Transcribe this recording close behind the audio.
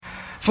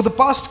For the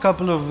past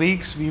couple of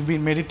weeks, we've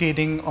been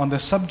meditating on the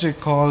subject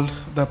called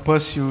the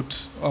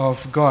pursuit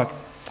of God.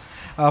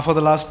 For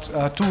the last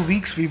 2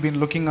 weeks, we've been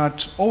looking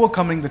at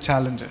overcoming the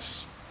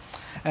challenges.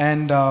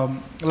 And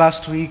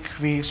last week,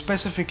 we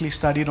specifically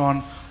studied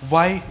on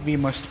why we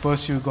must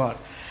pursue God.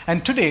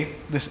 And today,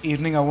 this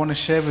evening, I want to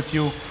share with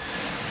you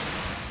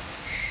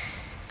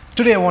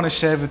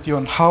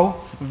on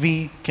how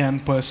we can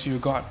pursue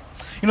God.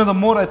 You know, the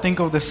more I think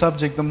of this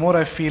subject, the more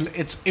I feel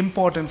it's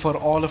important for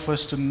all of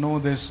us to know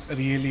this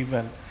really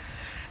well.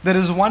 There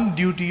is one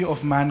duty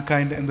of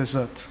mankind in this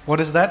earth. What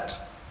is that?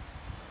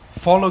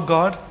 Follow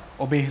God,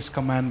 obey His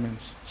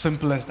commandments.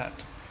 Simple as that.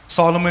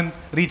 Solomon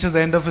reaches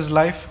the end of his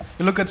life.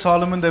 You look at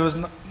Solomon, there was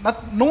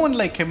no one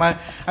like him. I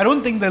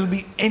don't think there will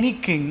be any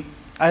king.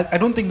 I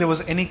don't think there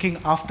was any king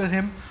after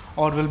him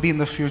or will be in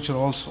the future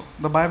also.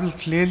 The Bible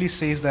clearly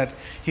says that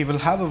he will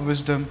have a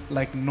wisdom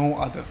like no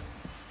other.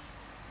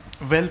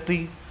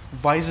 Wealthy,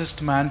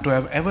 wisest man to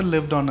have ever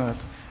lived on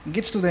earth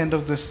gets to the end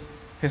of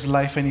his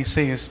life and he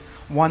says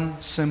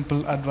one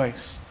simple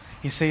advice.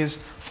 He says,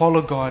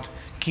 follow God,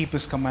 keep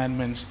His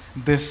commandments.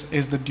 This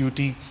is the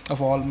duty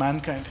of all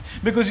mankind.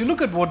 Because you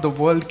look at what the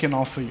world can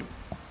offer you.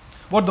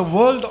 What the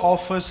world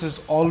offers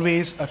is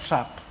always a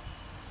trap.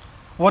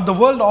 What the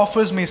world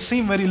offers may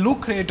seem very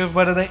lucrative,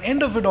 but at the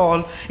end of it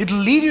all, it will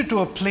lead you to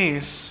a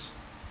place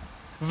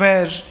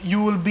where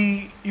you'll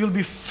be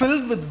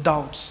filled with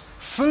doubts,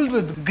 filled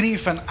with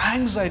grief and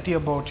anxiety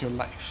about your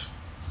life.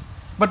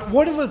 But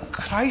whatever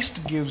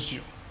Christ gives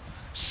you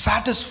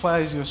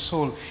satisfies your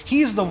soul.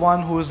 He is the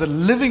one who is the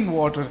living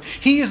water.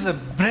 He is the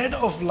bread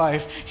of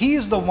life. He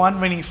is the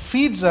one, when He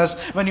feeds us,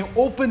 when He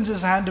opens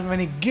His hand and when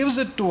He gives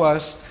it to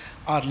us,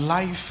 our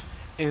life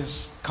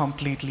is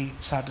completely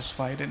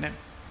satisfied in Him.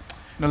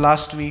 You know,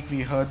 last week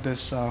we heard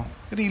this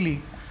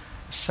really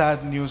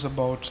sad news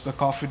about the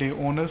Coffee Day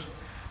owner.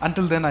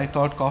 Until then, I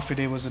thought Coffee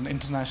Day was an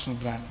international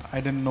brand. I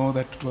didn't know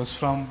that it was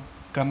from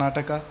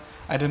Karnataka.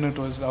 I didn't know it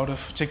was out of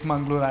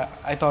Chikmagalur.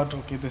 I thought,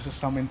 okay, this is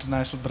some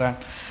international brand.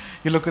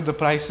 You look at the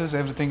prices,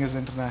 everything is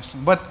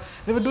international. But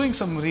they were doing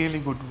some really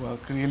good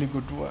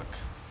work.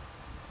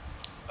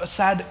 A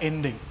sad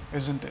ending,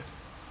 isn't it?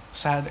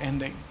 Sad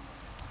ending.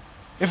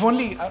 If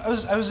only, I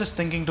was just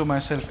thinking to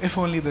myself, if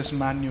only this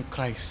man knew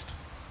Christ.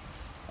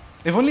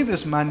 If only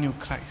this man knew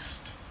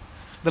Christ.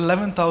 The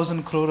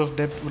 11,000 crore of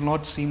debt will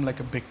not seem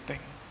like a big thing.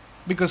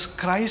 Because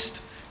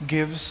Christ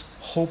gives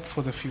hope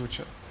for the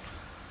future.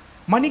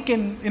 Money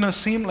can,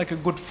 seem like a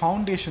good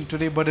foundation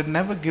today, but it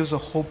never gives a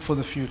hope for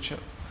the future.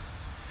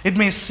 It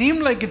may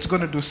seem like it's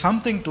going to do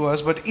something to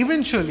us, but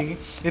eventually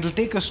it will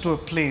take us to a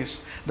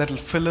place that will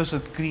fill us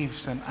with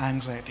griefs and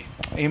anxiety.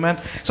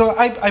 Amen. So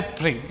I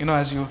pray,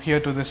 as you hear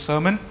to this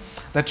sermon,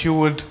 that you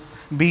would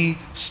be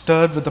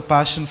stirred with the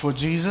passion for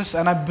Jesus.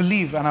 And I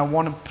believe, and I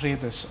want to pray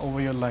this over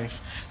your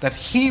life, that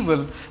He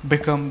will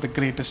become the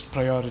greatest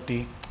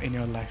priority in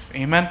your life.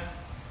 Amen.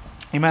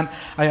 Amen.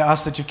 I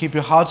ask that you keep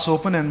your hearts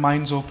open and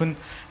minds open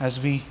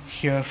as we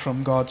hear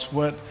from God's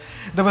word.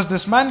 There was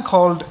this man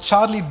called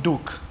Charlie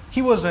Duke.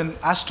 He was an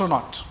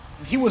astronaut.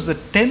 He was the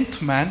 10th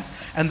man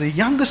and the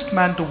youngest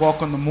man to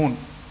walk on the moon.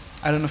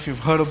 I don't know if you've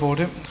heard about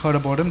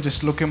him.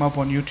 Just look him up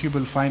on YouTube,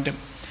 you'll find him.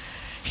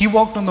 He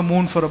walked on the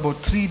moon for about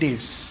 3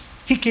 days.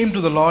 He came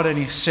to the Lord and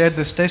he shared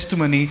this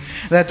testimony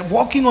that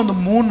walking on the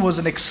moon was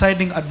an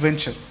exciting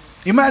adventure.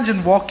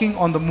 Imagine walking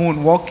on the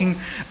moon, walking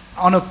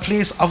on a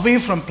place away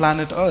from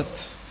planet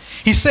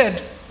Earth. He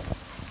said,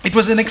 it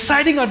was an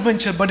exciting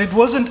adventure, but it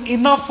wasn't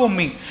enough for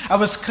me. I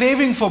was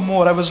craving for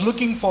more. I was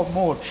looking for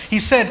more. He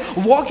said,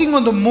 walking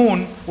on the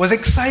moon was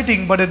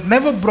exciting, but it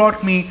never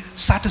brought me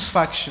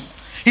satisfaction.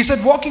 He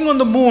said, walking on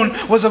the moon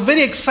was a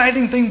very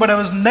exciting thing, but I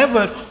was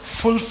never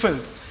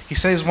fulfilled. He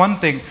says one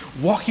thing,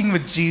 walking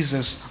with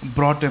Jesus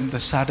brought him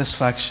the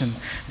satisfaction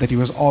that he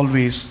was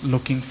always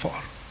looking for.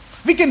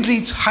 We can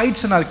reach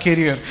heights in our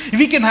career.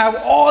 We can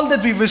have all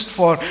that we wished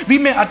for. We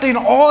may attain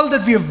all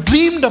that we have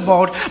dreamed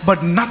about,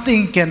 but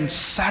nothing can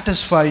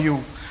satisfy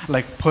you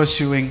like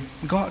pursuing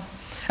God.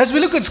 As we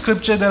look at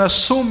Scripture, there are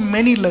so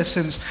many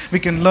lessons we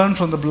can learn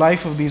from the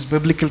life of these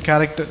biblical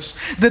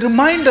characters. They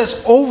remind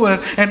us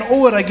over and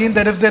over again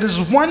that if there is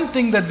one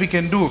thing that we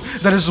can do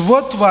that is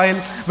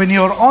worthwhile when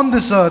you are on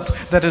this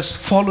earth, that is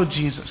follow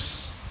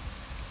Jesus.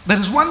 There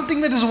is one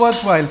thing that is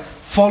worthwhile.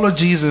 Follow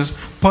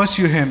Jesus,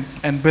 pursue Him,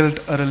 and build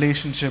a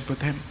relationship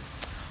with Him.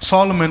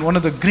 Solomon, one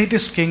of the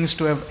greatest kings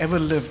to have ever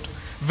lived,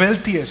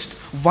 wealthiest,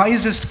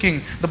 wisest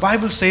king. The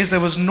Bible says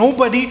there was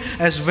nobody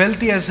as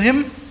wealthy as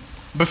him,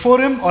 before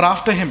him or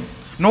after him.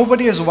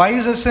 Nobody as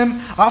wise as him,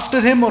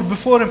 after him or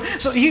before him.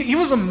 So he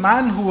was a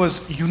man who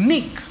was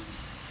unique.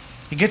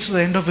 He gets to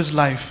the end of his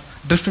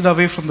life, drifted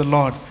away from the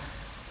Lord.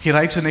 He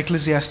writes in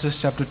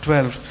Ecclesiastes chapter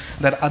 12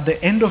 that at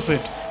the end of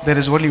it, there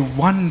is only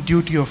one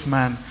duty of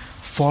man: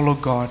 follow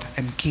God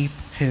and keep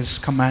His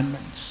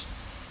commandments.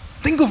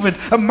 Think of it,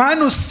 a man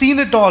who's seen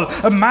it all,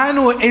 a man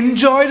who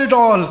enjoyed it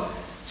all,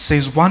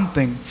 says one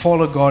thing: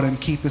 follow God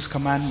and keep His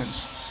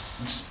commandments.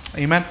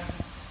 Amen.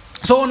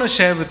 So I want to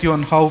share with you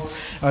on how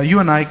you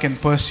and I can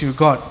pursue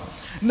God.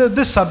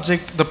 This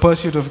subject, the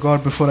pursuit of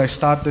God, before I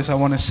start this, I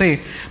want to say,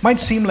 might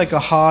seem like a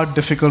hard,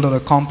 difficult, or a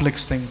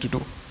complex thing to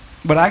do.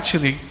 But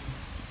actually,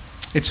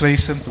 it's very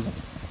simple.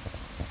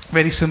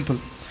 Very simple.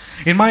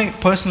 In my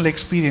personal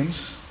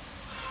experience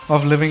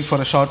of living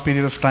for a short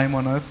period of time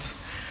on earth,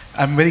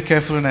 I'm very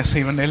careful when I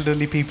say when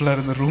elderly people are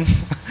in the room.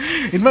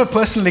 In my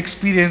personal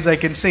experience, I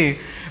can say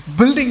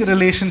building a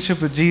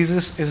relationship with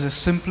Jesus is the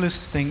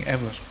simplest thing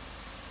ever.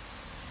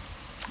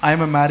 I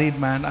am a married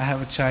man, I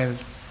have a child.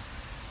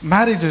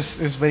 Marriage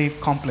is very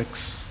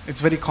complex.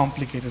 It's very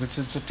complicated.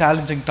 It's a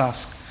challenging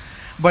task.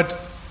 But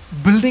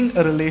building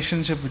a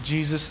relationship with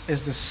Jesus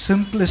is the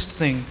simplest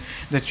thing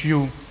that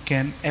you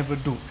can ever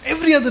do.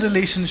 Every other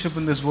relationship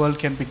in this world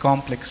can be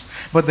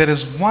complex, but there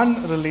is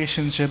one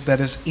relationship that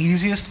is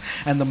easiest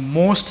and the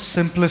most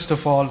simplest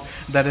of all,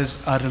 that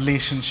is our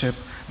relationship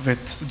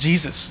with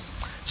Jesus.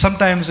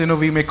 Sometimes,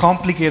 we may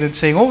complicate it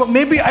saying, oh,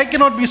 maybe I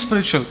cannot be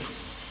spiritual.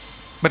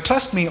 But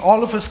trust me,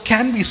 all of us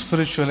can be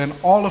spiritual and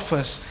all of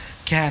us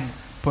can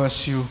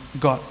pursue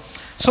God.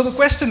 So the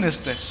question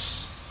is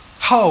this: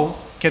 how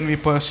can we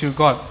pursue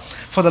God?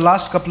 For the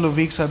last couple of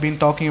weeks, I've been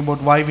talking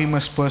about why we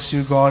must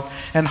pursue God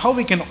and how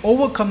we can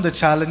overcome the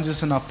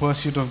challenges in our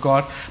pursuit of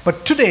God.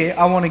 But today,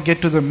 I want to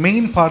get to the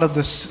main part of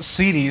this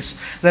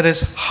series, that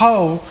is,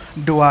 how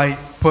do I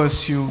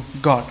pursue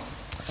God?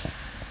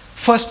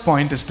 First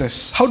point is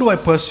this: how do I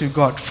pursue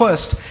God?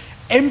 First,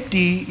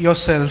 empty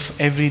yourself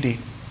every day.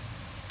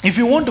 If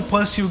you want to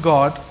pursue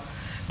God,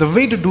 the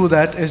way to do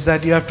that is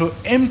that you have to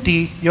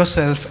empty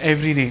yourself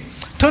every day.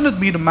 Turn with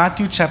me to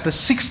Matthew chapter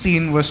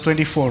 16, verse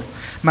 24.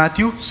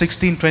 Matthew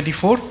 16,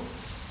 24.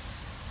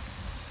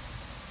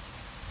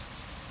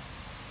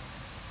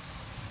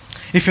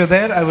 If you're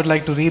there, I would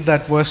like to read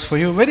that verse for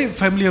you. Very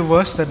familiar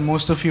verse that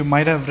most of you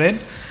might have read.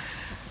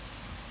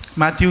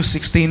 Matthew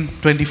 16,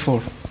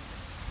 24.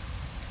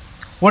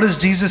 What does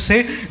Jesus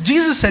say?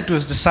 Jesus said to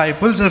his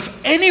disciples,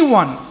 if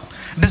anyone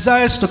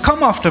desires to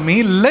come after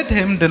me, let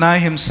him deny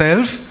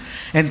himself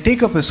and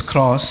take up his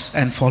cross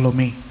and follow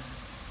me.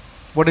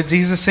 What did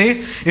Jesus say?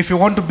 If you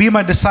want to be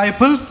my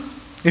disciple,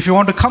 if you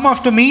want to come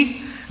after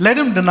me, let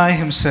him deny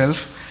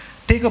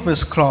himself, take up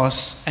his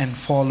cross and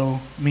follow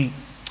me.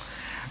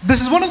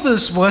 This is one of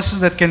those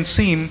verses that can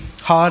seem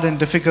hard and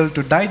difficult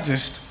to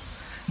digest,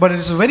 but it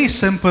is a very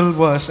simple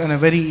verse and a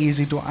very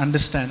easy to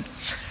understand.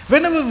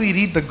 Whenever we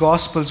read the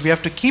Gospels, we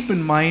have to keep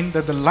in mind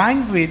that the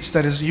language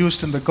that is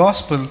used in the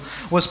Gospel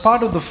was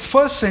part of the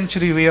first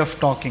century way of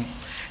talking.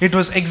 It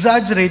was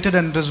exaggerated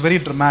and it was very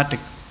dramatic.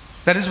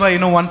 That is why,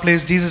 one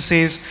place Jesus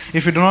says,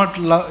 if you do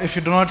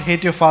not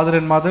hate your father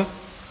and mother,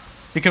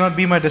 you cannot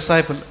be my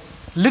disciple.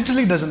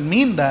 Literally doesn't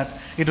mean that.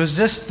 It was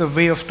just the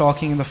way of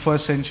talking in the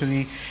first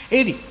century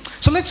AD.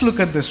 So let's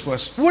look at this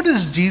verse. What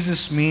does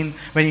Jesus mean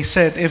when he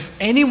said, if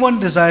anyone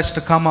desires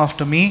to come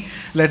after me,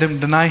 let him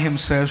deny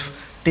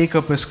himself, take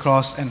up his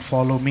cross and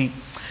follow me?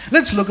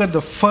 Let's look at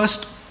the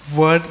first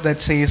word that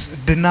says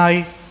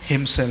deny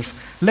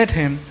himself. Let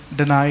him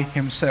deny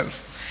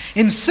himself.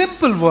 In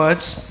simple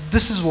words,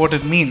 this is what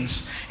it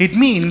means. It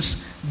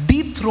means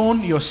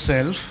dethrone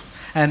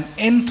yourself and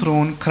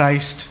enthrone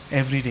Christ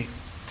every day.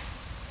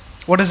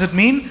 What does it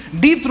mean?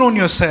 Dethrone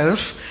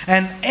yourself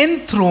and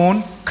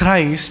enthrone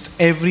Christ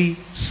every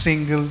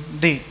single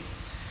day.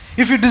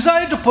 If you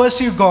desire to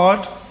pursue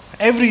God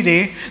every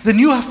day, then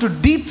you have to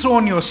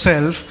dethrone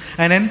yourself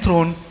and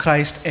enthrone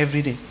Christ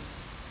every day.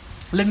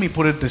 Let me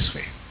put it this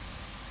way.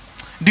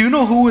 Do you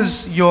know who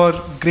is your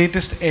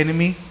greatest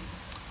enemy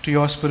to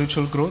your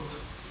spiritual growth?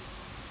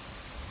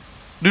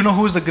 Do you know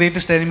who is the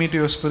greatest enemy to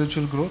your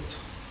spiritual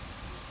growth?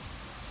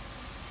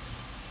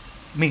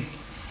 Me.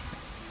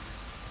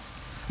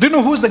 Do you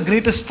know who is the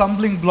greatest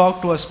stumbling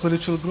block to our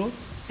spiritual growth?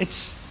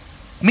 It's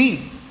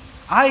me.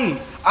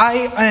 I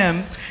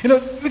am.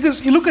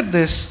 Because you look at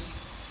this.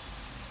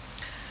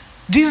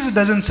 Jesus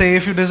doesn't say,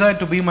 if you desire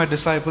to be my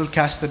disciple,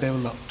 cast the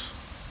devil out.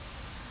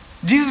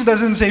 Jesus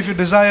doesn't say, if you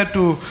desire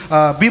to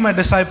be my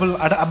disciple,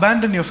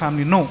 abandon your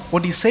family. No.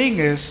 What he's saying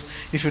is,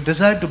 if you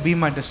desire to be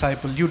my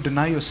disciple, you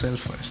deny yourself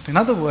first. In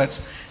other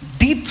words,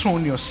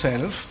 dethrone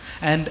yourself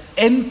and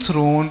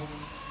enthrone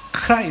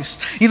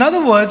Christ. In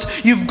other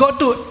words, you've got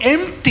to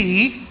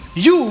empty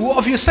you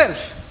of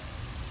yourself.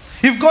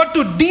 You've got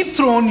to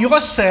dethrone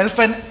yourself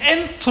and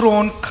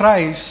enthrone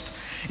Christ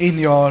in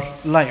your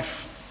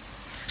life.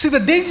 See, the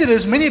danger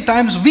is many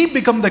times we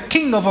become the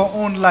king of our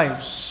own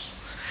lives.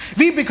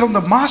 We become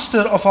the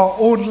master of our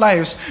own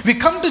lives. We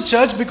come to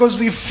church because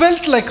we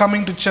felt like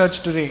coming to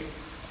church today.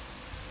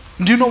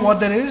 Do you know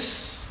what that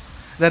is?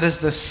 That is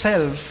the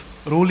self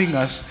ruling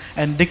us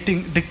and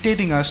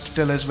dictating us to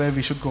tell us where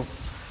we should go.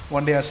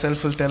 One day our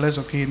self will tell us,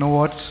 okay, you know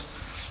what?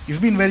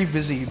 You've been very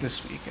busy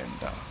this week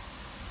and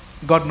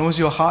God knows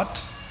your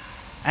heart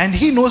and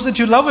He knows that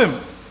you love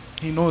Him.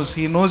 He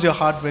knows your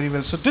heart very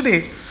well. So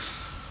today,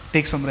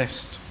 take some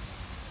rest.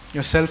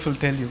 Your self will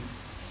tell you.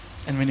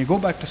 And when you go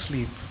back to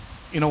sleep,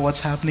 you know what's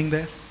happening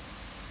there?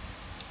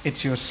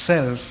 It's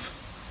yourself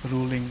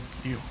ruling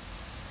you.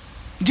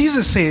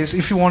 Jesus says,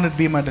 if you want to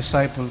be my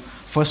disciple,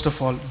 first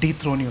of all,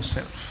 dethrone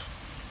yourself.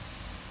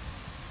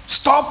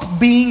 Stop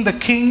being the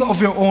king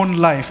of your own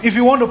life. If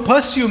you want to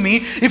pursue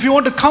me, if you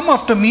want to come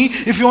after me,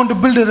 if you want to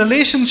build a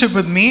relationship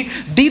with me,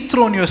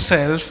 dethrone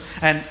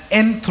yourself and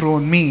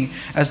enthrone me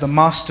as the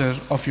master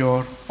of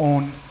your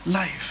own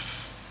life.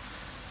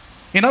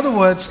 In other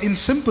words, in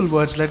simple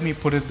words, let me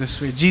put it this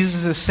way.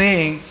 Jesus is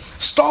saying,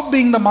 stop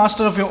being the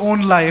master of your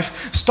own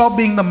life. Stop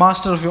being the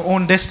master of your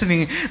own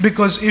destiny.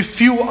 Because if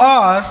you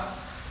are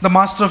the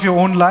master of your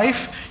own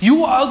life,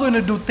 you are going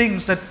to do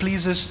things that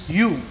pleases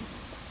you.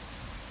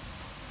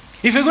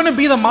 If you're going to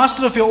be the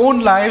master of your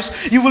own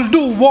lives, you will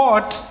do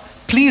what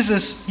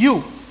pleases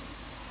you.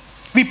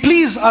 We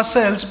please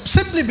ourselves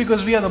simply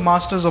because we are the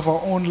masters of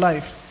our own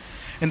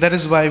life. And that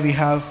is why we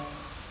have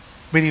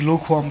very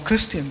lukewarm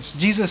Christians.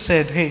 Jesus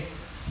said, hey,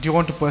 do you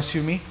want to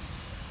pursue me?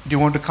 Do you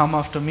want to come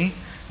after me?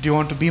 Do you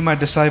want to be my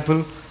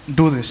disciple?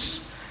 Do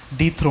this.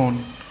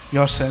 Dethrone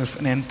yourself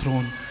and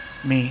enthrone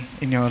me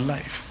in your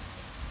life.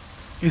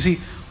 You see,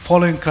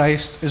 following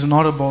Christ is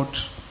not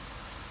about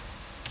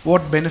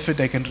what benefit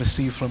I can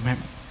receive from Him.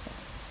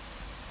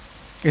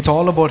 It's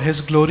all about His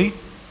glory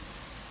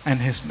and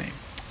His name.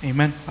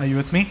 Amen. Are you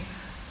with me?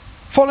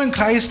 Following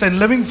Christ and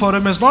living for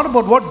Him is not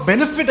about what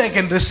benefit I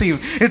can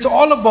receive. It's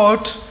all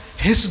about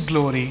His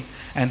glory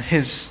and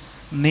His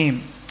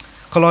name.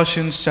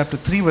 Colossians chapter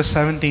 3 verse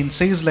 17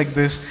 says like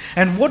this,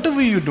 and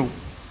whatever you do,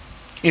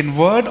 in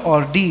word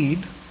or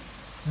deed,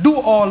 do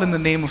all in the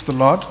name of the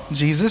Lord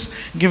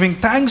Jesus, giving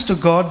thanks to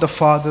God the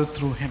Father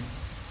through Him.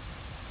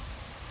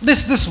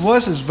 This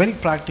verse is very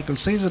practical,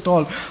 says it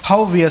all,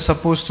 how we are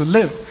supposed to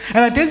live.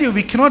 And I tell you,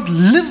 we cannot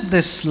live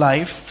this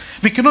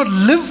life, we cannot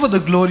live for the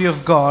glory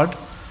of God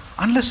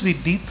unless we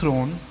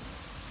dethrone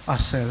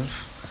ourselves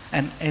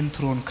and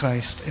enthrone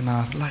Christ in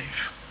our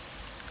life.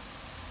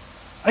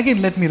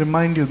 Again, let me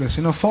remind you this.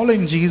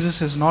 Following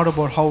Jesus is not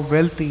about how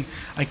wealthy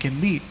I can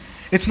be.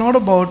 It's not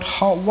about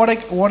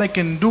what I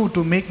can do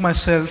to make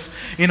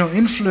myself,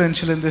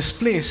 influential in this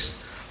place.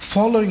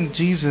 Following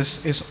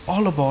Jesus is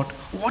all about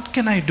what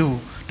can I do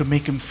to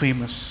make Him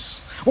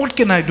famous? What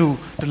can I do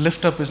to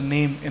lift up His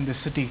name in the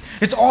city?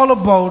 It's all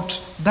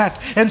about that.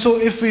 And so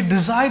if we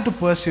desire to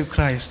pursue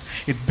Christ,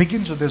 it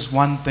begins with this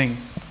one thing: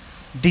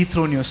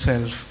 dethrone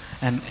yourself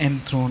and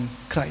enthrone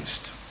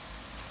Christ.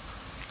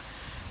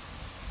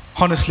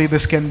 Honestly,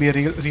 this can be a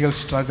real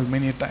struggle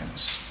many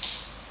times.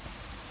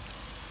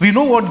 We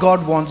know what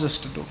God wants us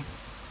to do,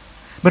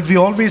 but we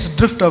always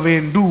drift away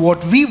and do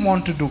what we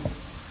want to do.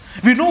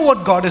 We know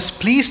what God is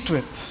pleased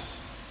with,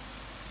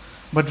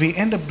 but we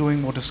end up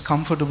doing what is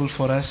comfortable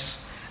for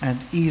us and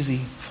easy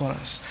for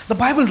us. The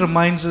Bible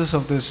reminds us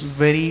of this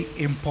very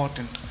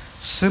important,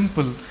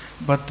 simple,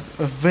 but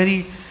a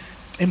very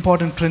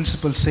important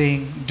principle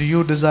saying, do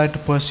you desire to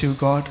pursue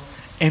God?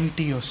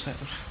 Empty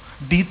yourself,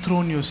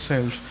 dethrone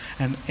yourself,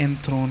 and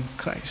enthrone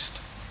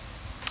Christ.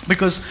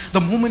 Because the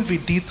moment we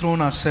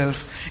dethrone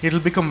ourselves, it will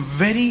become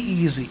very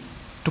easy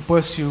to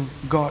pursue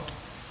God.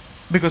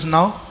 Because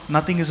now,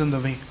 nothing is in the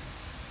way.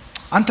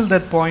 Until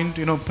that point,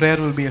 prayer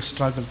will be a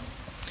struggle.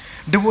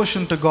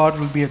 Devotion to God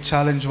will be a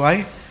challenge.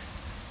 Why?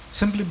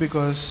 Simply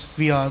because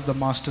we are the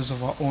masters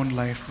of our own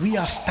life. We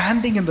are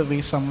standing in the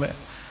way somewhere.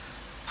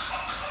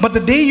 But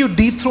the day you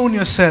dethrone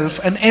yourself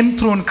and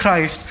enthrone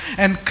Christ,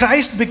 and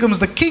Christ becomes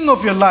the king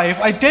of your life,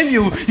 I tell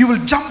you, you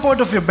will jump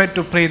out of your bed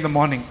to pray in the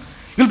morning.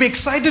 You'll be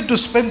excited to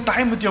spend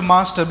time with your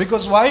master.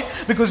 Because why?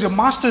 Because your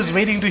master is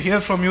waiting to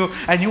hear from you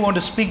and you want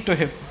to speak to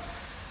him.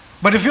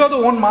 But if you're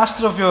the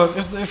master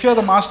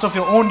of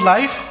your own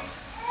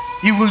life,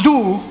 you will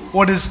do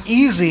what is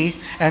easy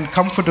and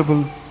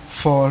comfortable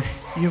for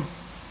you.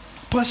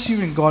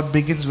 Pursuing God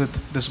begins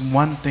with this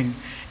one thing: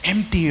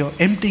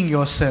 emptying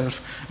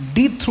yourself,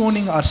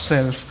 dethroning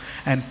ourselves,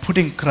 and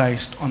putting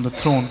Christ on the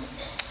throne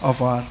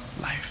of our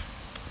life.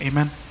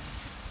 Amen.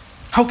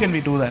 How can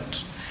we do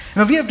that?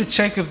 We have to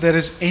check if there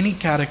is any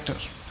character,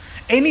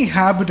 any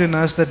habit in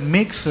us that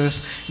makes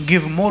us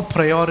give more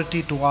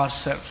priority to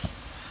ourselves,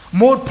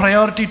 more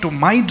priority to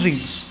my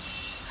dreams,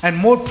 and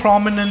more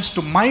prominence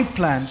to my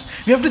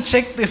plans. We have to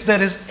check if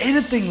there is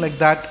anything like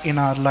that in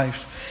our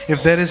life.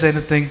 If there is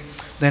anything,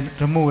 then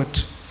remove it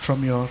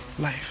from your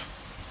life.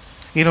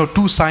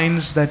 Two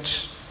signs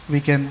that we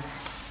can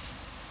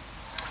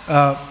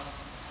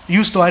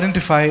use to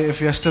identify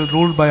if we are still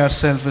ruled by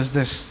ourselves is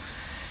this.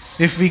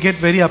 If we get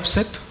very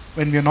upset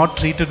when we are not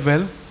treated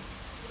well,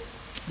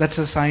 that's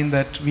a sign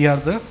that we are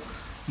the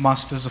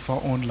masters of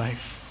our own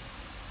life.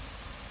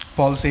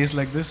 Paul says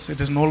like this: it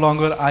is no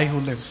longer I who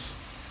lives.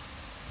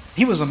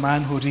 He was a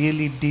man who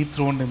really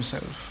dethroned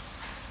himself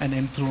and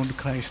enthroned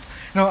Christ.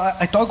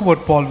 I talk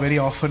about Paul very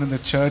often in the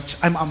church.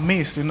 I'm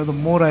amazed, the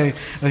more I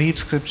read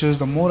scriptures,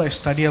 the more I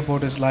study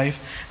about his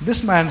life.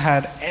 This man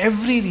had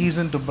every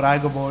reason to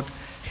brag about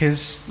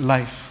his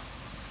life.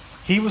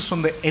 He was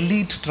from the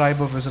elite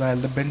tribe of Israel,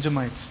 the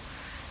Benjamites.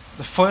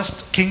 The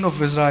first king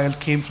of Israel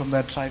came from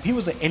that tribe. He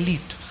was the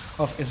elite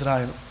of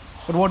Israel.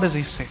 But what does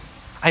he say?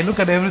 I look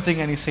at everything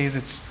and he says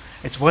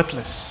it's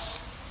worthless.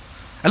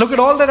 I look at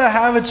all that I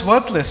have, it's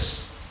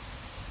worthless.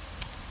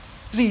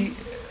 See,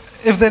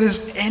 if there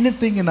is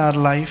anything in our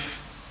life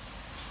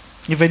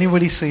If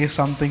anybody says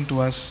something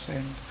to us,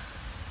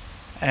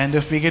 and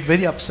if we get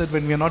very upset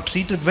when we are not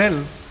treated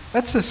well,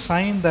 that's a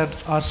sign that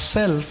our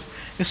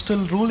self is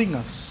still ruling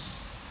us.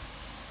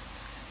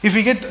 If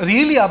we get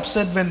really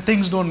upset when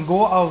things don't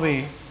go our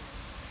way,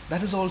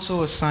 that is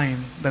also a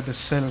sign that the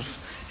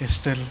self is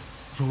still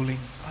ruling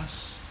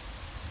us.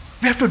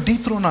 We have to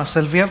dethrone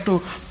ourselves. We have to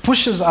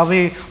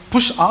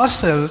push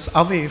ourselves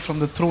away from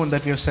the throne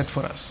that we have set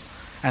for us.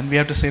 And we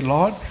have to say,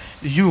 Lord,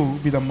 you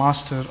be the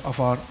master of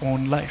our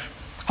own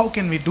life. How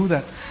can we do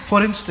that?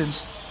 For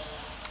instance,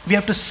 we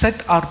have to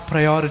set our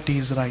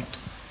priorities right.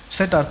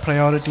 Set our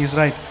priorities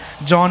right.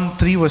 John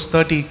 3 verse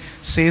 30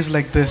 says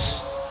like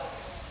this.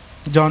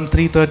 John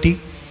 3:30.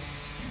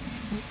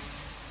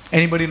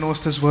 Anybody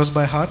knows this verse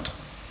by heart?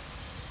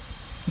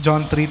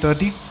 John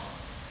 3:30.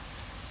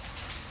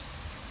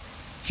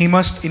 He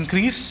must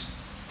increase,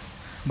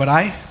 but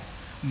I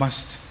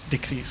must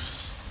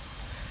decrease.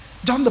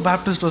 John the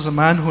Baptist was a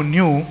man who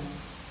knew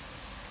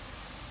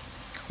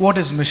what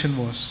his mission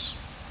was.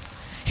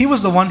 He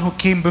was the one who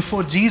came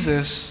before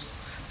Jesus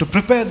to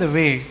prepare the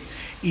way,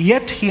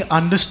 yet he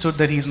understood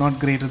that he is not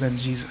greater than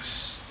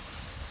Jesus.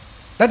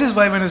 That is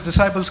why when his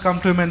disciples come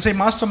to him and say,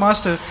 Master,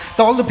 Master,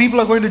 all the people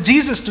are going to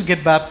Jesus to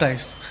get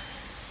baptized.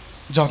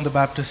 John the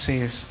Baptist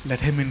says, let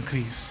him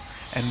increase,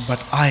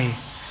 but I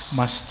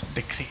must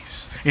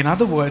decrease. In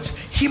other words,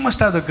 he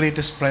must have the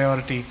greatest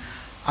priority.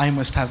 I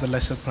must have the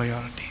lesser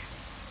priority.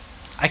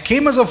 I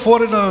came as a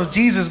foreigner of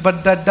Jesus,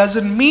 but that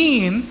doesn't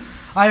mean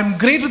I am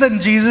greater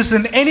than Jesus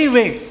in any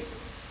way.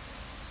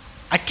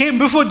 I came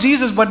before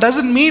Jesus, but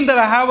doesn't mean that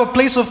I have a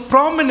place of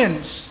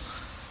prominence.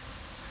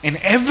 In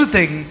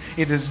everything,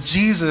 it is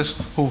Jesus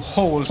who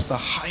holds the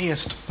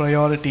highest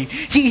priority.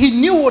 He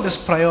knew what his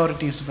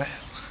priorities were.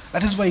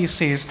 That is why he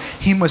says,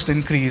 he must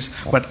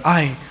increase, but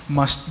I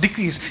must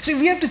decrease. See,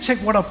 we have to check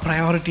what our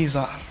priorities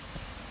are.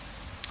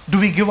 Do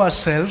we give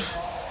ourselves?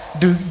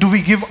 Do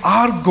we give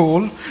our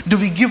goal? Do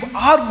we give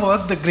our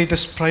work the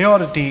greatest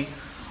priority?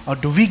 Or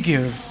do we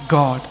give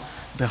God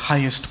the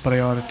highest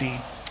priority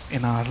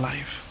in our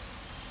life?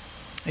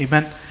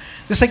 Amen.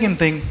 The second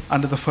thing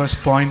under the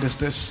first point is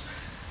this.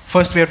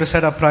 First, we have to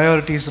set our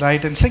priorities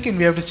right. And second,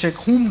 we have to check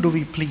whom do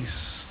we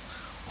please?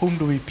 Whom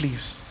do we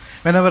please?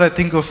 Whenever I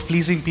think of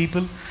pleasing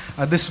people,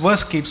 this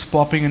verse keeps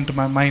popping into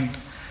my mind.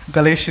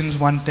 Galatians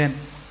 1:10.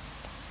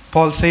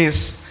 Paul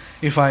says,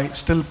 if I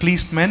still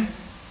pleased men,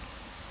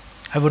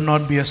 I would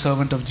not be a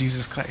servant of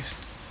Jesus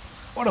Christ.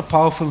 What a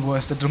powerful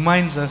verse that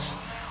reminds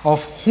us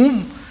of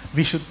whom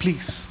we should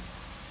please.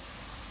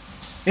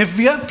 If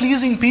we are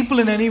pleasing people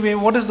in any way,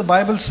 what does the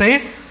Bible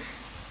say?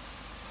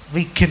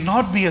 We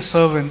cannot be a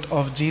servant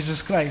of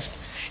Jesus Christ.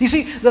 You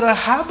see, there are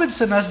habits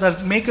in us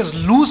that make us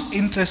lose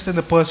interest in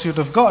the pursuit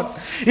of God.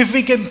 If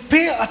we can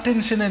pay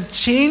attention and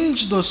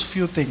change those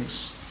few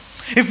things,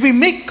 if we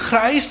make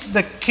Christ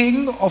the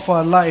King of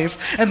our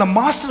life and the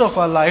master of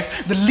our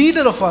life, the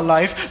leader of our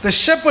life, the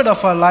shepherd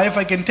of our life,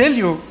 I can tell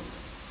you,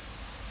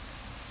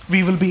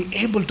 we will be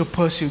able to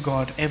pursue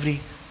God every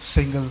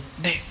single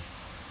day.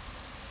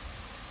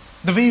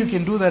 The way you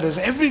can do that is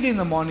every day in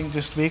the morning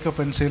just wake up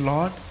and say,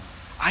 Lord,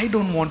 I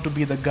don't want to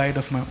be the guide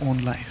of my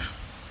own life.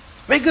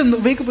 Wake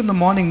up in the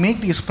morning,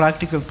 make these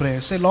practical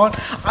prayers. Say, Lord,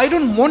 I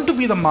don't want to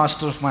be the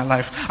master of my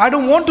life. I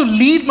don't want to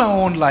lead my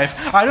own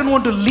life. I don't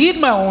want to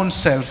lead my own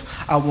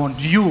self. I want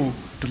you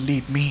to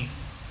lead me.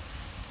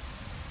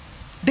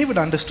 David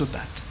understood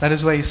that. That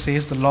is why he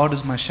says, the Lord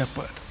is my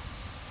shepherd.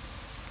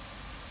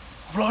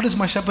 The Lord is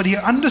my shepherd. He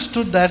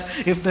understood that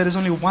if there is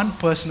only one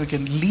person who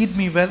can lead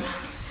me well,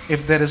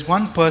 if there is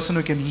one person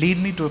who can lead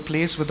me to a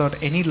place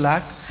without any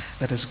lack,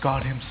 that is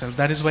God himself.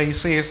 That is why he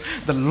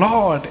says, the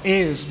Lord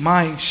is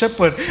my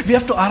shepherd. We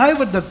have to arrive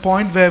at that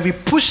point where we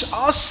push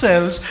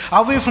ourselves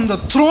away from the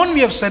throne we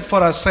have set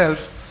for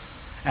ourselves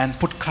and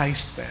put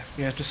Christ there.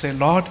 We have to say,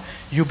 Lord,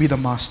 you be the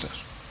master.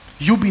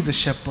 You be the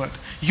shepherd.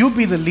 You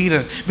be the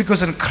leader.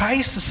 Because when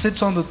Christ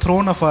sits on the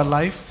throne of our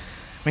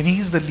life, when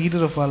he is the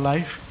leader of our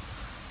life,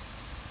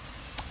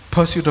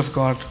 pursuit of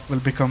God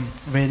will become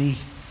very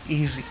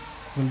easy.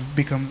 Will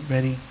become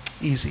very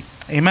easy.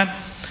 Amen.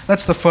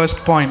 That's the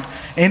first point.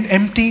 And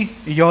empty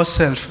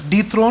yourself.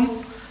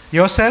 Dethrone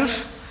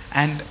yourself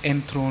and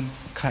enthrone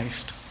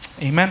Christ.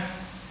 Amen.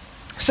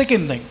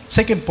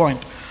 Second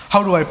point.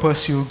 How do I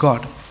pursue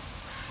God?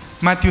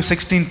 Matthew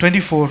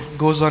 16:24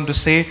 goes on to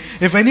say,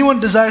 if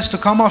anyone desires to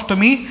come after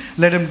me,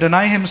 let him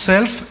deny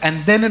himself.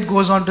 And then it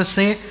goes on to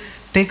say,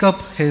 take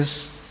up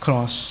his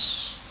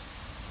cross.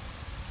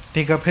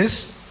 Take up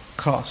his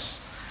cross.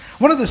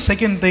 One of the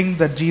second thing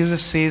that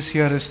Jesus says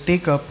here is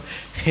take up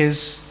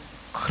his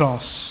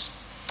cross.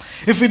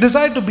 If we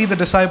desire to be the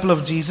disciple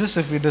of Jesus,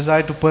 if we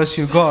desire to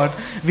pursue God,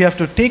 we have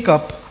to take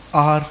up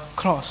our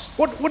cross.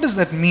 What does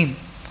that mean?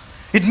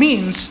 It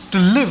means to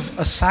live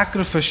a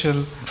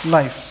sacrificial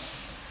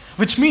life,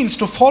 which means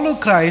to follow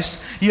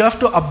Christ, you have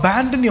to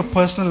abandon your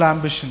personal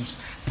ambitions,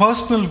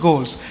 personal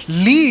goals,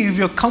 leave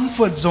your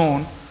comfort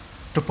zone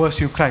to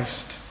pursue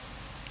Christ.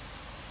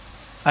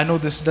 I know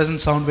this doesn't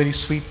sound very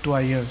sweet to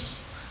our ears.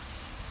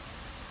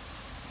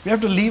 We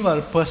have to leave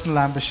our personal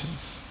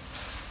ambitions.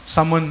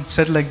 Someone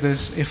said like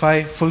this, if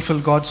I fulfill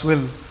God's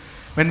will,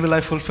 when will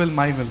I fulfill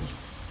my will?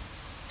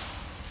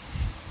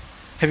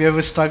 Have you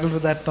ever struggled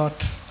with that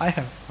thought? I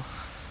have.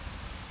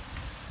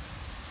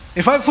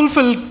 If I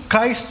fulfill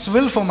Christ's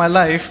will for my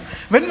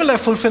life, when will I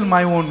fulfill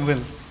my own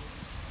will?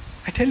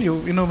 I tell you,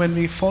 when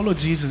we follow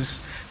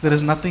Jesus, there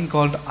is nothing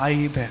called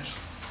I there.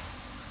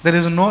 There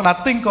is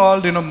nothing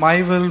called,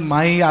 my will,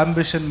 my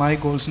ambition, my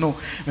goals. No,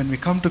 when we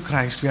come to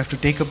Christ, we have to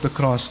take up the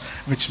cross,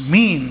 which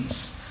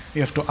means we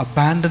have to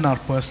abandon our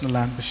personal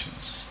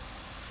ambitions.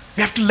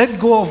 We have to let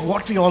go of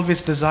what we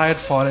always desired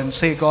for and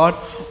say, God,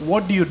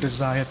 what do you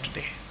desire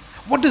today?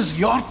 What is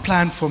your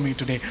plan for me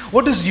today?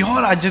 What is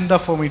your agenda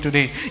for me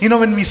today?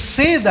 When we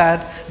say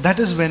that, that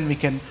is when we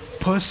can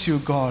pursue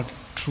God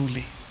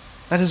truly.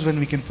 That is when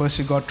we can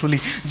pursue God truly.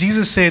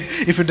 Jesus said,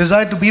 if you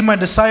desire to be my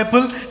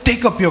disciple,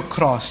 take up your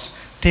cross.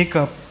 Take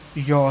up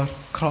your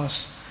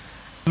cross.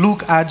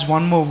 Luke adds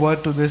one more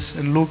word to this.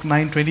 In Luke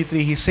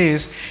 9:23, he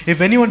says,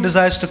 if anyone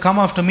desires to come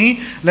after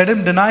me, let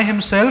him deny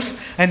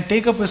himself and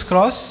take up his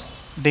cross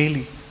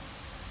daily.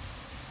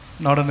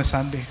 Not on a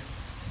Sunday.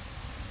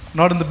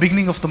 Not in the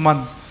beginning of the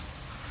month.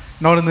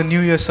 Not in the New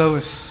Year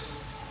service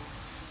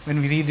when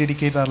we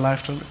rededicate our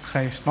life to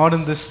Christ. Not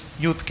in this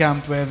youth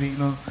camp where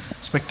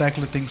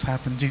spectacular things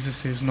happen. Jesus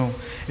says, no.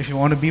 If you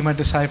want to be my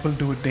disciple,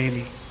 do it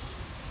daily.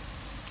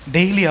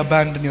 Daily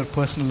abandon your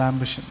personal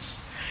ambitions.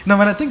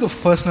 When I think of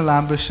personal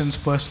ambitions,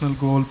 personal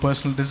goal,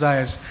 personal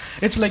desires,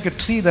 it's like a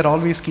tree that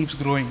always keeps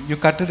growing. You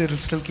cut it, it'll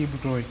still keep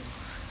growing.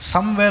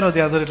 Somewhere or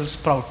the other, it'll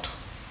sprout.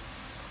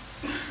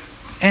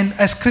 And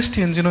as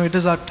Christians, it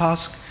is our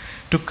task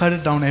to cut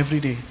it down every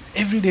day.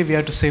 Every day we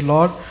have to say,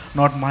 Lord,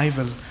 not my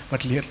will,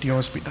 but let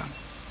yours be done.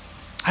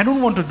 I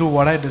don't want to do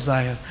what I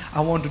desire.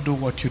 I want to do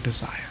what you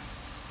desire.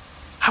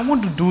 I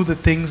want to do the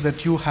things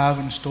that you have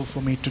in store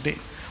for me today.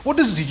 What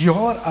is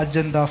your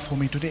agenda for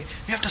me today?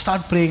 We have to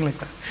start praying like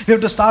that. We have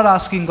to start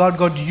asking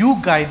God, you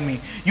guide me.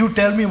 You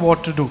tell me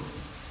what to do.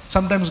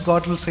 Sometimes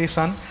God will say,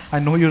 son, I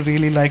know you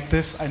really like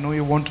this. I know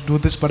you want to do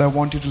this, but I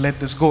want you to let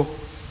this go.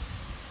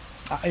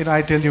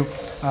 I tell you,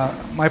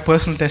 my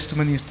personal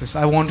testimony is this.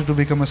 I wanted to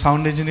become a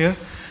sound engineer.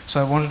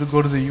 So I wanted to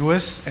go to the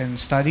US and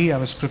study. I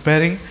was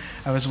preparing.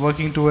 I was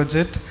working towards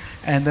it.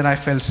 And then I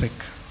fell sick.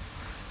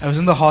 I was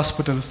in the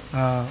hospital.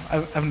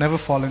 I've never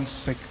fallen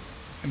sick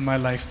in my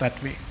life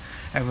that way,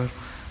 ever.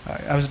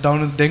 I was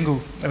down with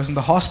dengue. I was in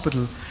the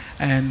hospital.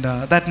 And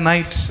that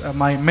night,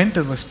 my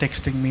mentor was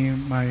texting me,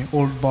 my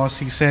old boss.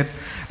 He said,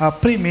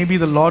 pray, maybe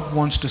the Lord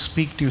wants to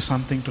speak to you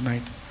something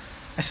tonight.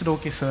 I said,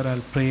 okay, sir,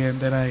 I'll pray. And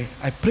then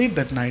I prayed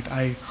that night.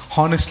 I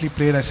honestly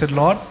prayed. I said,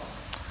 Lord,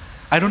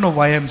 I don't know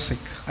why I'm sick.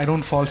 I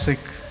don't fall sick.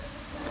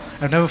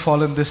 I've never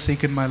fallen this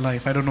sick in my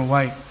life. I don't know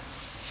why.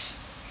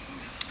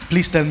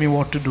 Please tell me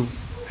what to do.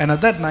 And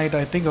at that night,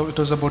 I think it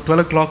was about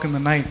 12 o'clock in the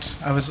night,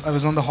 I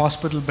was on the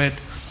hospital bed.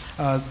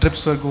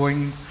 Drips were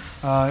going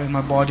in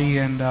my body,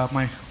 and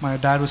my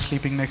dad was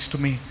sleeping next to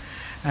me.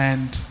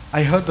 And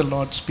I heard the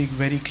Lord speak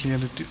very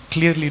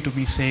clearly to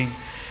me, saying,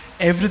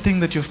 everything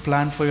that you've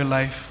planned for your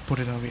life, put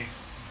it away.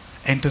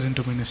 Enter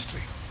into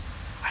ministry.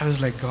 I was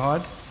like,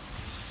 God,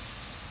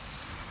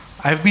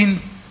 I've been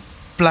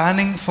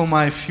planning for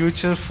my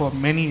future for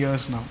many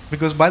years now.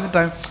 Because by the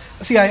time,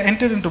 I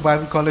entered into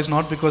Bible college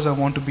not because I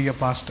want to be a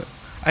pastor.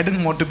 I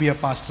didn't want to be a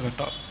pastor at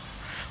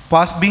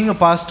all. Being a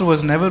pastor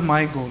was never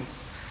my goal.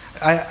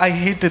 I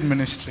hated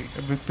ministry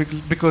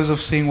because of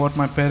seeing what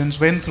my parents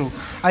went through.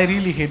 I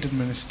really hated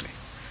ministry.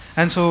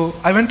 And so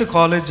I went to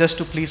college just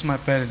to please my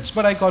parents.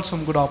 But I got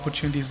some good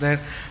opportunities there.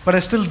 But I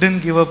still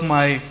didn't give up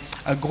my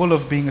goal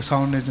of being a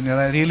sound engineer.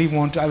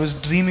 I was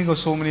dreaming of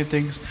so many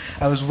things.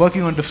 I was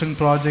working on different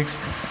projects.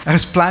 I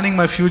was planning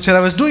my future.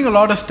 I was doing a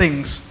lot of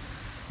things.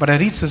 But I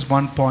reached this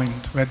one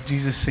point where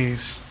Jesus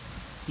says,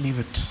 leave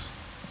it.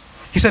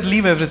 He said,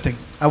 leave everything.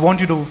 I want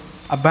you to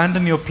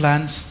abandon your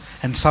plans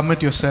and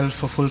submit yourself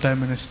for full-time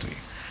ministry.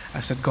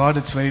 I said, God,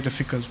 it's very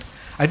difficult.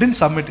 I didn't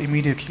submit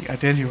immediately, I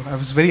tell you. I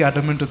was very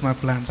adamant with my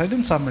plans. I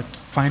didn't submit.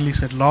 Finally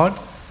said, Lord,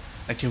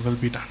 let your will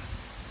be done.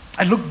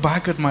 I look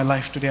back at my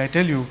life today. I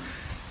tell you,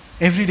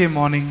 every day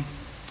morning,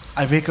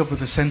 I wake up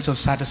with a sense of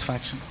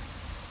satisfaction.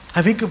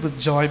 I wake up with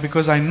joy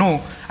because I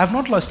know I've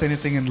not lost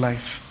anything in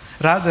life.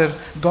 Rather,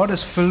 God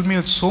has filled me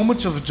with so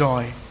much of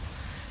joy,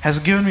 has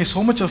given me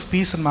so much of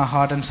peace in my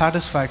heart and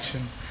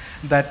satisfaction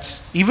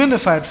that even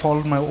if I had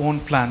followed my own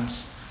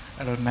plans,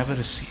 I would have never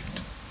received.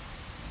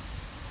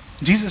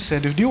 Jesus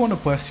said, if you want to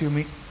pursue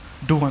me,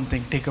 do one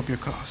thing, take up your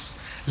cross.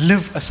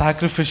 Live a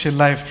sacrificial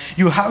life.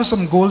 You have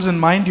some goals in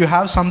mind, you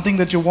have something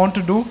that you want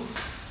to do,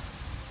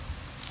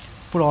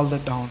 put all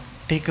that down.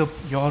 Take up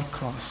your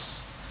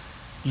cross.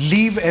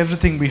 Leave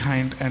everything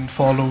behind and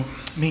follow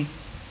me.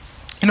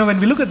 When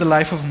we look at the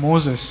life of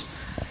Moses,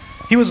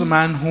 he was a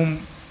man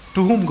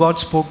to whom God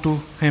spoke to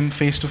him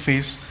face to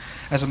face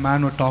as a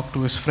man would talk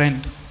to his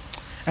friend.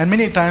 And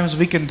many times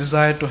we can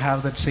desire to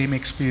have that same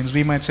experience.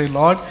 We might say,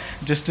 Lord,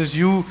 just as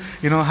you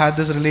had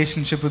this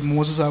relationship with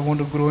Moses, I want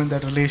to grow in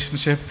that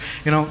relationship.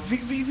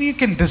 We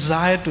can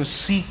desire to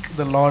seek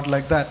the Lord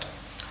like that.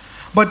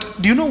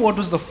 But do you know what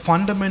was the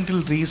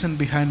fundamental reason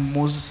behind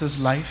Moses'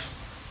 life?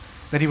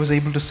 That he was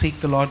able to seek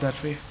the Lord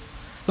that way.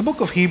 The book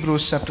of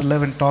Hebrews chapter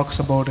 11 talks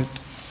about it.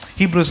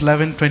 Hebrews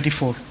 11,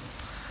 24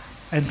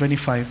 and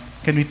 25.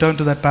 Can we turn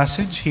to that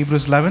passage?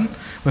 Hebrews 11,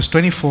 verse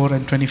 24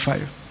 and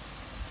 25.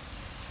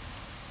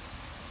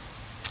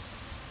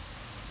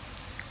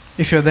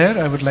 If you're there,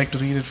 I would like to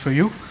read it for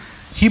you.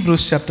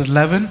 Hebrews chapter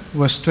 11,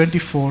 verse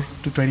 24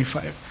 to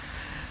 25.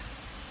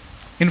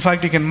 In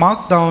fact, you can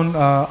mark down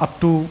up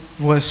to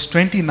verse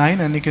 29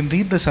 and you can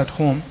read this at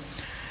home.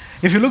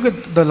 If you look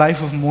at the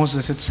life of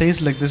Moses, it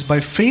says like this: by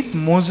faith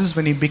Moses,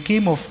 when he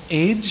became of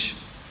age,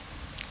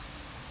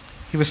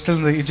 he was still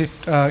in the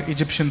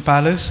Egyptian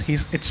palace,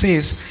 it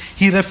says,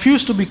 he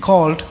refused to be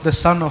called the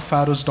son of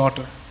Pharaoh's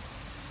daughter.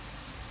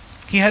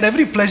 He had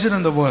every pleasure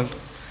in the world.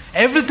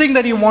 Everything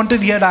that he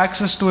wanted, he had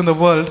access to in the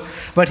world.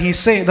 But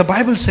the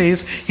Bible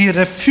says, he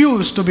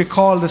refused to be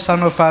called the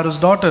son of Pharaoh's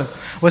daughter.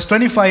 Verse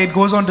 25, it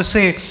goes on to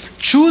say,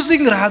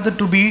 choosing rather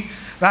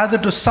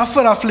to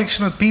suffer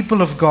affliction with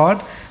people of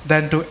God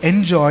than to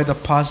enjoy the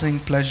passing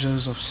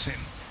pleasures of sin.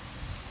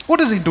 What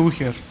does he do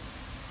here?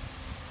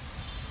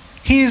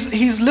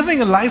 He's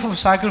living a life of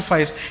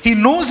sacrifice. He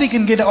knows he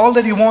can get all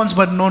that he wants,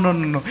 but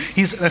no.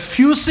 He's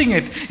refusing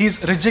it.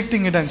 He's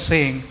rejecting it and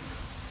saying,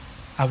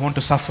 I want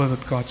to suffer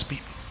with God's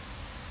people.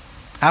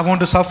 I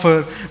want to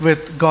suffer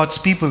with God's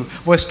people.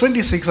 Verse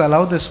 26, I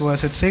love this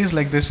verse. It says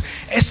like this: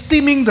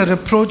 esteeming the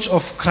reproach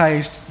of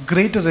Christ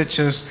greater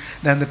riches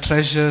than the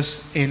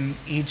treasures in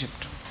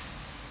Egypt.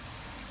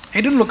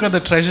 He didn't look at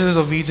the treasures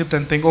of Egypt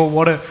and think, oh,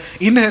 what an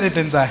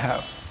inheritance I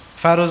have.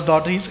 Pharaoh's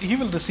daughter, he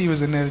will receive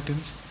his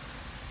inheritance.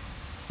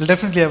 He'll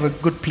definitely have a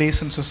good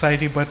place in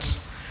society, but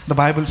the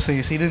Bible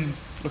says he didn't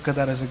look at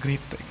that as a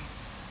great thing.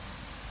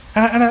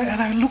 And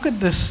I look at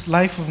this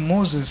life of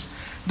Moses.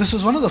 This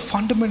was one of the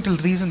fundamental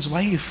reasons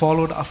why he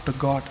followed after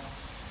God.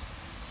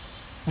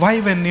 Why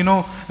when,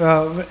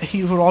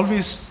 he would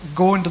always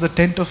go into the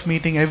tent of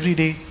meeting every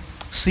day,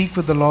 seek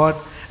with the Lord,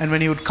 and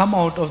when he would come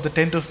out of the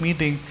tent of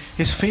meeting,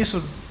 his face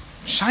would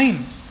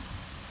shine,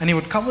 and he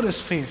would cover his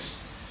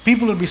face.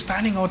 People would be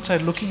standing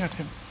outside looking at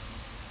him.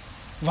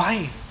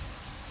 Why?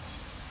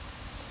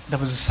 There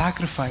was a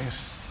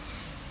sacrifice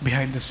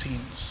behind the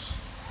scenes.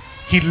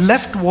 He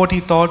left what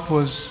he thought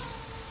was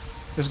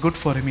good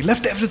for him. He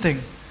left everything.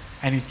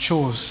 And he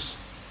chose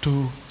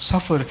to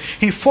suffer.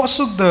 He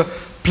forsook the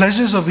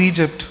pleasures of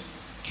Egypt.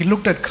 He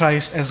looked at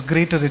Christ as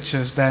greater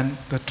riches than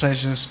the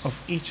treasures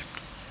of Egypt.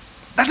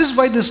 That is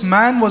why this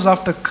man was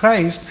after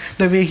Christ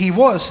the way he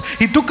was.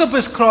 He took up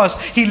his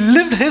cross. He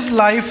lived his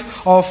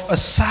life of a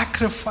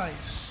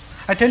sacrifice.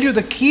 I tell you,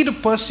 the key to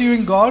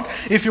pursuing God,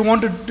 if you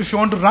want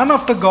to run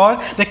after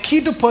God, the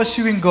key to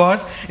pursuing God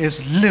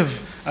is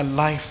live a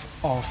life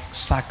of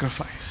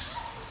sacrifice.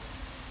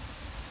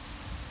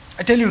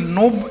 I tell you,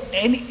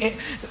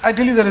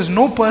 there is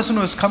no person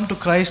who has come to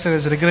Christ and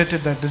has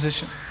regretted that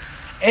decision.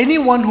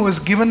 Anyone who has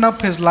given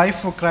up his life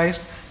for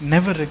Christ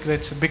never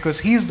regrets it,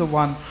 because he is the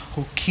one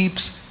who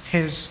keeps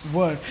his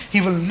word. He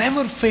will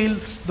never fail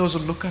those who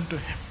look unto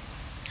him.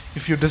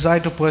 If you desire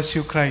to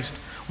pursue Christ,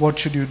 what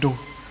should you do?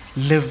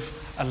 Live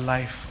a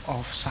life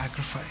of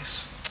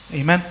sacrifice.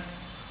 Amen.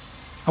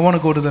 I want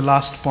to go to the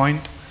last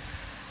point.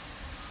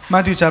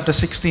 Matthew chapter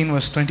 16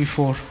 verse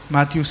 24.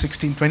 Matthew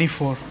 16,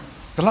 24.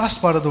 The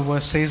last part of the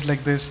verse says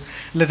like this: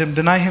 let him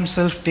deny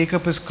himself, take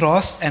up his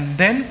cross, and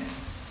then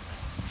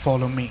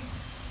follow me.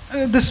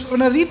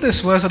 When I read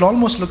this verse, it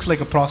almost looks like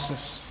a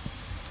process.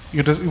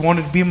 You want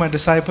to be my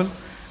disciple?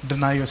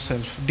 Deny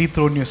yourself,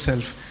 dethrone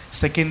yourself.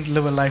 Second,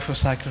 live a life of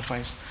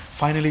sacrifice.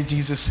 Finally,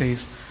 Jesus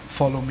says,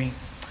 follow me.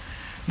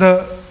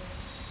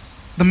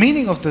 The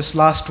meaning of this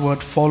last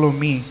word, follow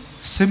me,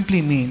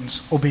 simply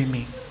means obey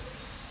me.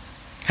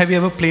 Have you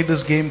ever played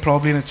this game,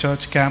 probably in a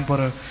church camp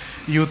or a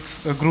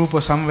youth group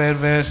or somewhere,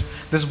 where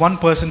this one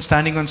person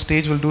standing on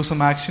stage will do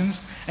some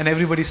actions and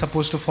everybody's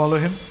supposed to follow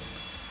him?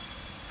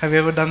 Have you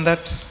ever done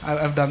that?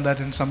 I've done that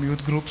in some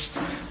youth groups,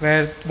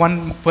 where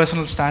one person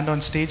will stand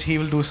on stage, he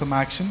will do some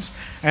actions,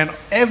 and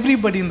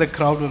everybody in the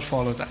crowd will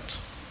follow that.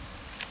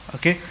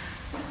 Okay?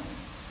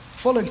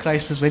 Following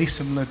Christ is very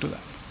similar to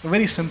that. A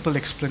very simple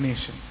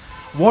explanation.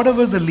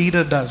 Whatever the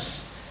leader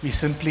does, we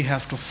simply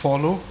have to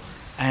follow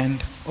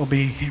and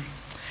obey him.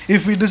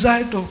 If we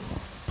desire to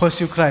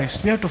pursue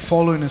Christ, we have to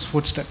follow in his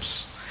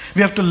footsteps.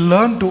 We have to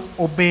learn to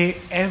obey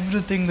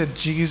everything that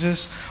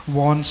Jesus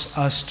wants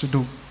us to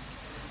do.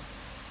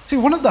 See,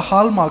 one of the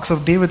hallmarks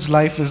of David's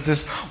life is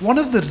this. One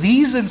of the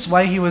reasons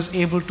why he was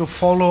able to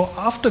follow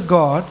after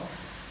God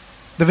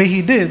the way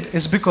he did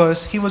is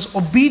because he was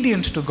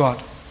obedient to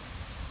God.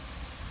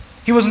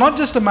 He was not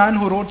just a man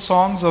who wrote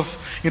songs of,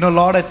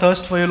 Lord, I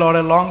thirst for you, Lord,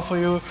 I long for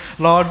you,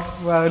 Lord,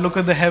 I look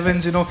at the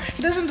heavens,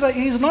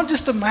 He's not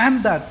just a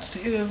man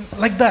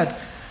like that.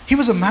 He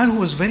was a man who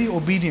was very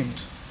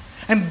obedient.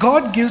 And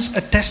God gives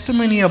a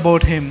testimony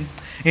about him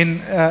in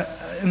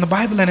the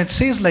Bible, and it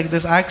says like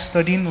this, Acts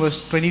 13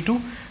 verse 22.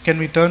 Can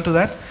we turn to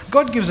that?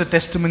 God gives a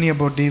testimony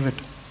about David.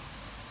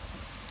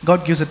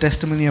 God gives a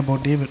testimony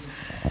about David.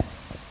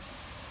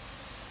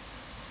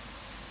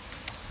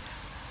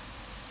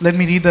 Let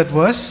me read that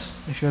verse,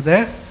 if you're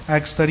there.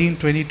 Acts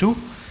 13:22.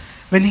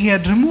 When he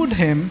had removed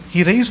him,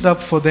 he raised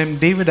up for them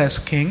David as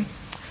king.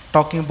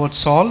 Talking about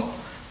Saul,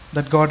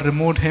 that God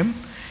removed him.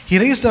 He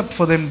raised up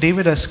for them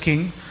David as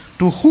king,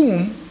 to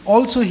whom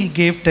also he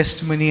gave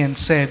testimony and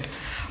said,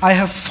 I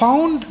have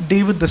found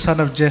David the son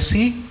of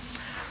Jesse,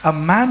 a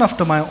man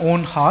after my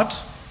own heart.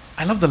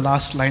 I love the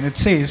last line. It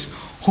says,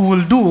 who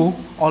will do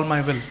all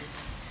my will.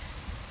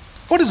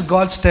 What is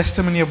God's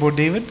testimony about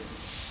David?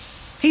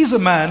 He's a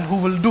man who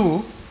will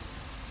do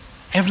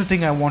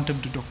everything I want him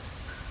to do.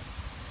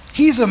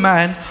 He's a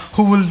man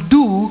who will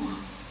do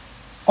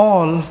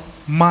all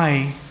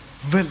my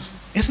will.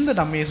 Isn't that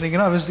amazing?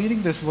 I was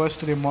reading this verse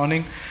today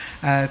morning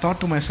and I thought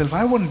to myself,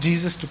 I want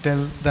Jesus to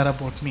tell that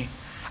about me.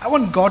 I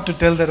want God to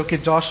tell that, okay,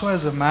 Joshua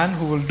is a man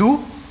who will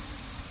do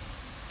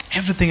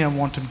everything I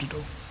want him to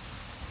do.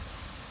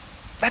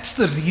 That's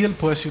the real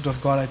pursuit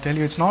of God, I tell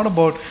you. It's not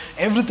about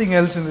everything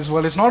else in this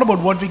world. It's not about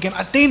what we can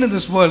attain in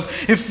this world.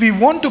 If we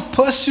want to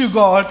pursue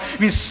God,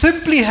 we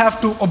simply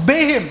have to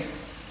obey Him.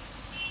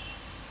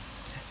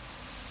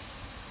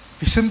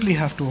 We simply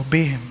have to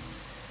obey Him.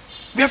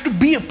 We have to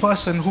be a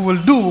person who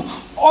will do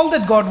all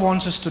that God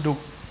wants us to do.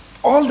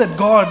 All that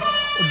God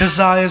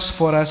desires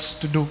for us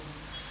to do.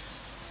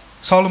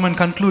 Solomon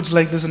concludes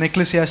like this in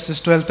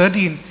Ecclesiastes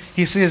 12:13.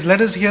 He says,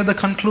 let us hear the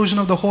conclusion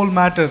of the whole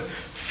matter.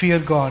 Fear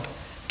God,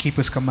 keep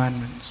His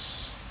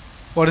commandments.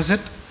 What is it?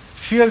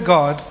 Fear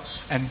God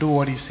and do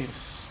what He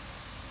says.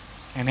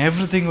 And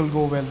everything will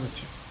go well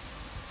with you.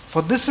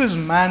 For this is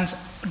man's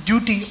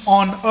duty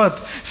on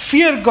earth.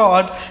 Fear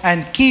God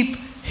and keep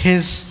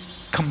His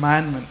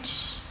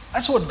commandments.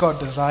 That's what God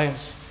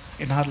desires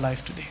in our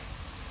life today.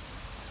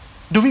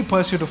 Do we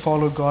pursue to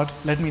follow God?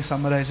 Let me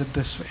summarize it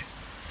this way.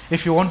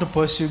 If you want to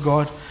pursue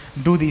God,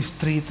 do these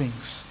three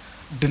things.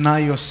 Deny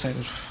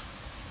yourself.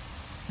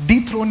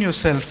 Dethrone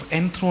yourself,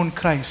 enthrone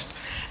Christ.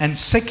 And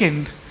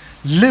second,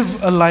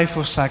 live a life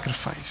of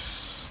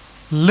sacrifice.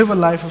 Live a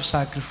life of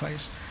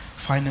sacrifice.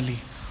 Finally,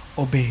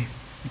 obey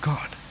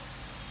God.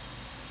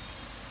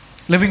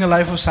 Living a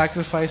life of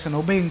sacrifice and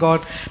obeying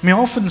God may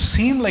often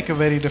seem like a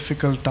very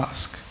difficult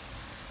task.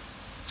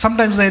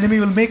 Sometimes the enemy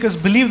will make us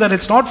believe that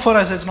it's not for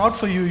us, it's not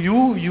for you.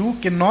 You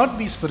cannot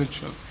be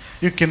spiritual.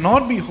 You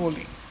cannot be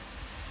holy.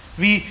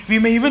 We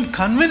may even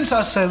convince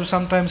ourselves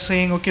sometimes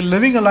saying, okay,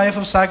 living a life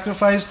of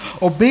sacrifice,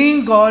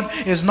 obeying God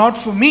is not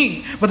for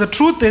me. But the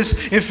truth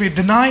is, if we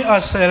deny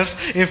ourselves,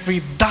 if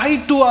we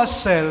die to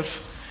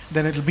ourselves,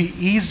 then it will be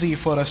easy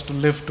for us to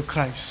live to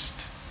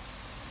Christ.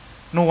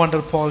 No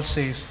wonder Paul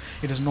says,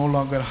 it is no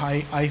longer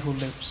I who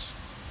lives.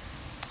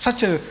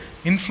 Such an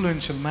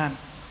influential man.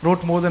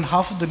 Wrote more than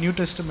half of the New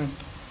Testament.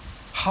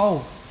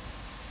 How?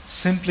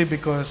 Simply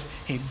because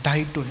he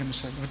died to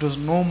himself. It was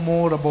no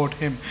more about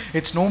him.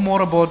 It's no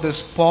more about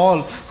this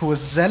Paul who was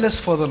zealous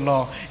for the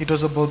law. It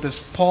was about this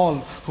Paul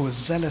who was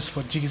zealous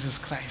for Jesus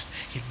Christ.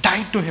 He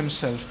died to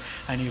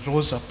himself and he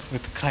rose up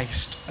with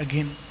Christ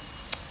again.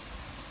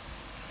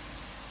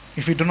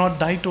 If we do not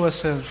die to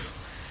ourselves,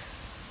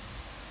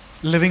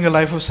 living a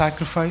life of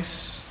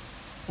sacrifice,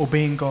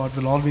 obeying God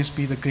will always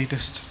be the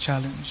greatest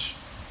challenge.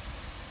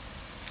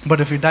 But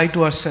if we die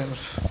to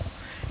ourselves,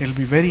 it will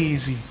be very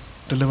easy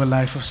to live a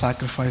life of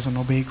sacrifice and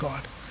obey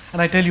God.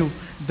 And I tell you,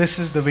 this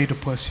is the way to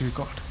pursue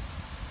God.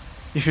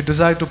 If you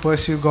desire to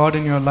pursue God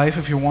in your life,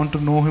 if you want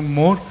to know Him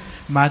more,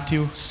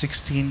 Matthew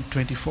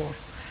 16:24.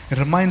 It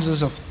reminds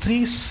us of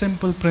three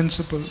simple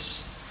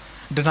principles.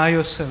 Deny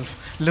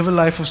yourself, live a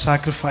life of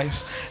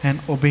sacrifice,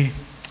 and obey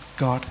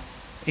God.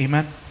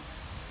 Amen.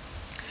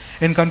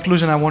 In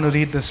conclusion, I want to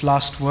read this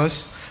last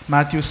verse,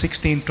 Matthew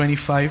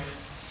 16:25.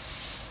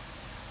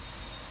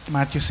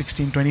 Matthew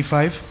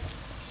 16:25.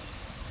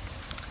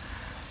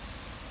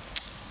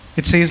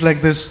 It says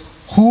like this,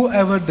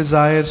 whoever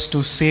desires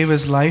to save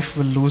his life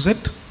will lose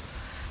it,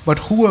 but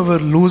whoever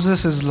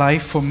loses his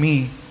life for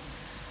me,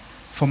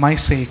 for my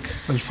sake,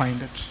 will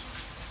find it.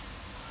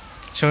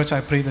 Church,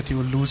 I pray that you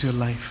will lose your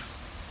life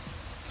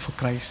for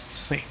Christ's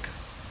sake.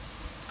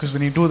 Because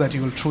when you do that,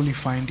 you will truly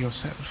find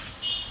yourself.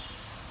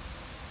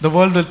 The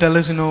world will tell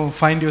us,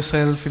 find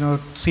yourself,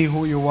 see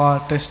who you are,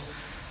 test.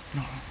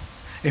 No.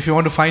 If you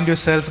want to find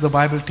yourself, the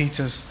Bible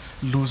teaches,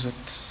 lose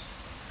it.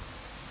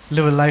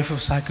 Live a life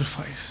of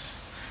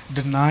sacrifice.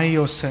 Deny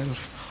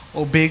yourself.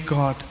 Obey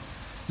God.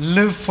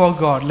 Live for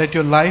God. Let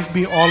your life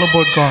be all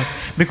about God.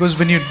 Because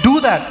when you do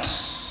that,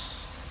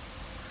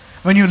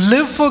 when you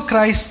live for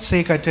Christ's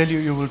sake, I tell you,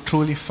 you will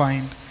truly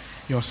find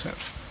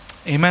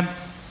yourself. Amen.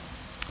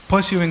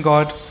 Pursuing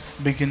God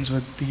begins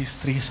with these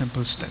three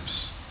simple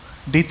steps.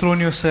 Dethrone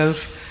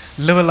yourself,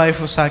 live a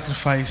life of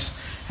sacrifice,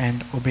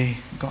 and obey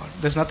God.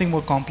 There's nothing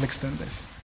more complex than this.